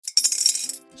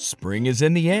Spring is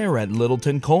in the air at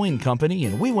Littleton Coin Company,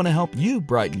 and we want to help you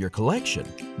brighten your collection.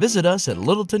 Visit us at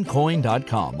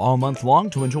littletoncoin.com all month long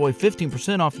to enjoy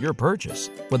 15% off your purchase.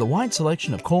 With a wide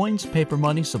selection of coins, paper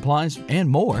money, supplies, and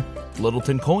more,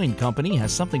 Littleton Coin Company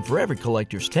has something for every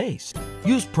collector's taste.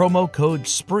 Use promo code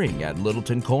SPRING at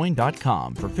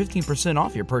littletoncoin.com for 15%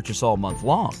 off your purchase all month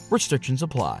long. Restrictions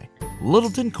apply.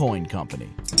 Littleton Coin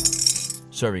Company.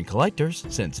 Serving collectors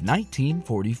since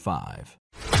 1945.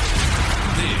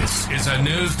 This is a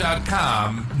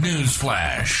News.com news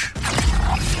flash.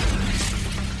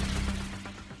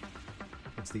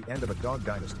 It's the end of a dog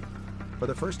dynasty. For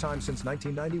the first time since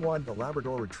 1991, the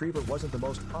Labrador Retriever wasn't the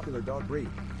most popular dog breed.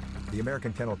 The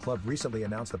American Kennel Club recently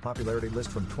announced the popularity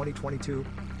list from 2022,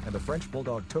 and the French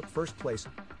Bulldog took first place,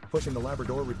 pushing the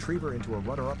Labrador Retriever into a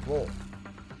runner-up role.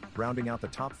 Rounding out the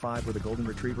top 5 were the Golden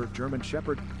Retriever, German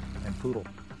Shepherd, and Poodle.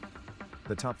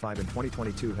 The top 5 in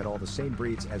 2022 had all the same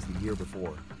breeds as the year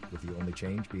before, with the only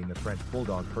change being the French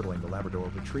Bulldog hurdling the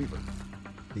Labrador Retriever.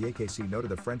 The AKC noted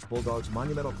the French Bulldog's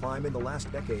monumental climb in the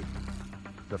last decade.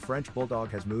 The French Bulldog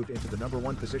has moved into the number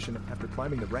 1 position after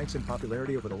climbing the ranks in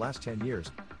popularity over the last 10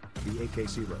 years, the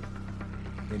AKC wrote.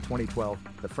 In 2012,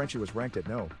 the Frenchie was ranked at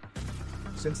No.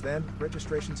 Since then,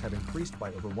 registrations have increased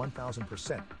by over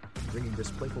 1,000%, bringing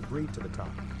this playful breed to the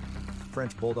top.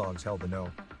 French Bulldogs held the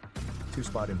No. 2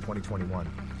 spot in 2021.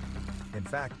 In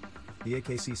fact, the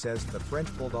AKC says the French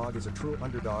Bulldog is a true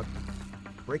underdog.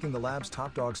 Breaking the Lab's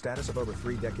top dog status of over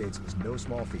 3 decades is no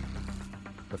small feat.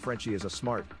 The Frenchie is a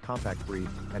smart, compact breed,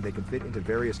 and they can fit into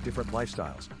various different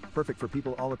lifestyles, perfect for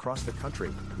people all across the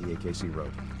country, the AKC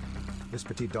wrote. This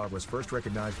petite dog was first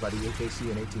recognized by the AKC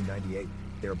in 1898.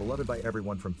 They are beloved by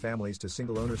everyone from families to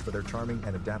single owners for their charming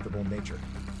and adaptable nature.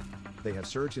 They have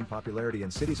surged in popularity in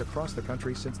cities across the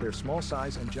country since their small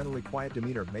size and generally quiet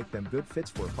demeanor make them good fits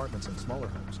for apartments and smaller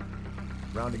homes.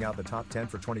 Rounding out the top 10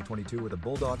 for 2022 were the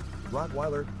Bulldog,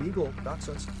 Rottweiler, Beagle,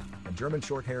 Dachshunds, and German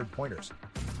short-haired pointers.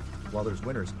 While there's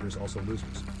winners, there's also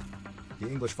losers. The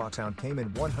English Foxhound came in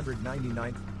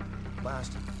 199th,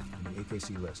 last in the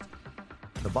AKC list.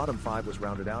 The bottom 5 was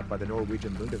rounded out by the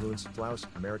Norwegian Lundehunds, Flaus,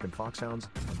 American Foxhounds,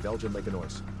 and Belgian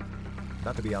Lecanuys.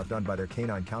 Not to be outdone by their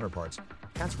canine counterparts,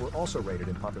 cats were also rated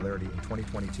in popularity in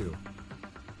 2022.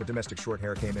 The domestic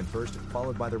Shorthair came in first,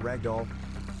 followed by the Ragdoll,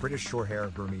 British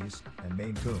Shorthair, Burmese, and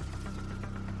Maine Coon.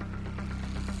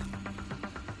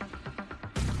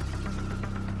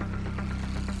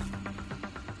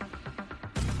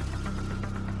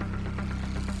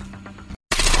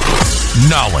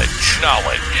 Knowledge.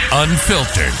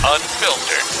 Unfiltered.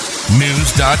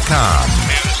 News.com.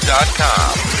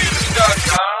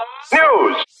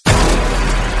 News.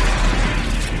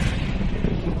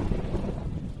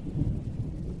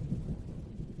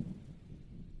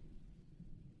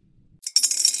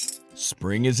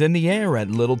 Spring is in the air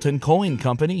at Littleton Coin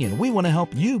Company, and we want to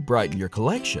help you brighten your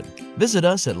collection. Visit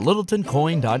us at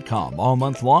littletoncoin.com all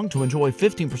month long to enjoy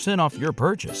 15% off your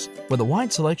purchase. With a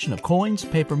wide selection of coins,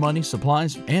 paper money,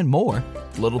 supplies, and more,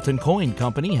 Littleton Coin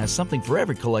Company has something for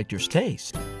every collector's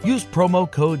taste. Use promo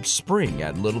code SPRING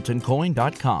at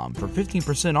littletoncoin.com for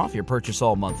 15% off your purchase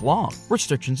all month long.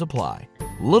 Restrictions apply.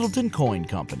 Littleton Coin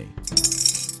Company.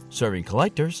 Serving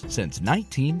collectors since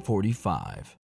 1945.